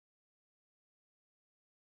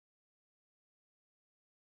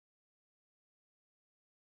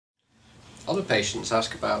Other patients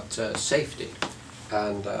ask about safety,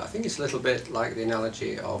 and I think it's a little bit like the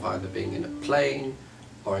analogy of either being in a plane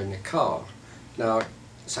or in a car. Now,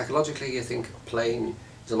 psychologically you think a plane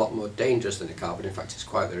is a lot more dangerous than a car, but in fact it's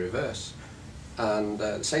quite the reverse. And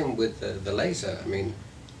the same with the laser. I mean,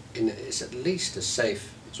 it's at least as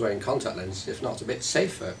safe as wearing contact lenses, if not a bit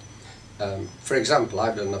safer. For example,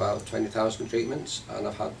 I've done about 20,000 treatments and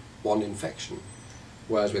I've had one infection.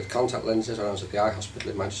 Whereas with contact lenses, when I was at the eye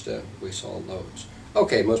hospital in Manchester, we saw loads.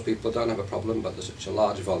 Okay, most people don't have a problem, but there's such a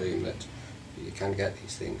large volume that you can get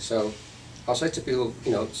these things. So I'll say to people,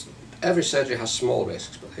 every surgery has small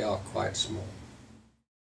risks, but they are quite small.